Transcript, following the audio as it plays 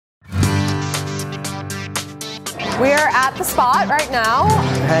We are at the spot right now.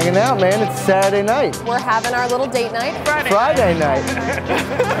 Hanging out, man. It's Saturday night. We're having our little date night. Friday night.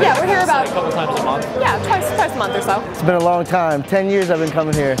 Yeah, we're here about a couple times a month. Yeah, twice a month or so. It's been a long time. 10 years I've been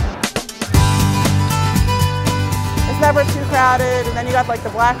coming here. It's never too crowded, and then you got like the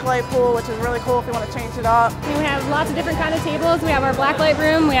black light pool, which is really cool if you want to change it up. We have lots of different kind of tables. We have our black light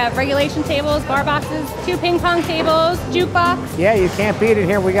room, we have regulation tables, bar boxes, 2 ping pong tables, jukebox. Yeah, you can't beat it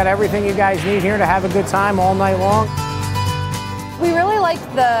here. We got everything you guys need here to have a good time all night long. We really like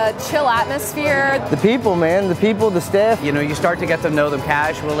the chill atmosphere. The people, man. The people, the staff. You know, you start to get to know them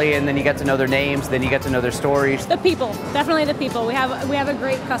casually, and then you get to know their names, then you get to know their stories. The people, definitely the people. We have a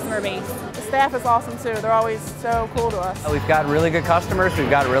great customer base. The staff is awesome too. They're always so cool to us. We've got really good customers, we've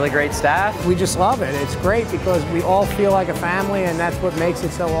got really great staff. We just love it. It's great because we all feel like a family, and that's what makes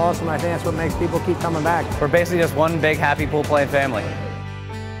it so awesome. I think that's what makes people keep coming back. We're basically just one big happy pool playing family.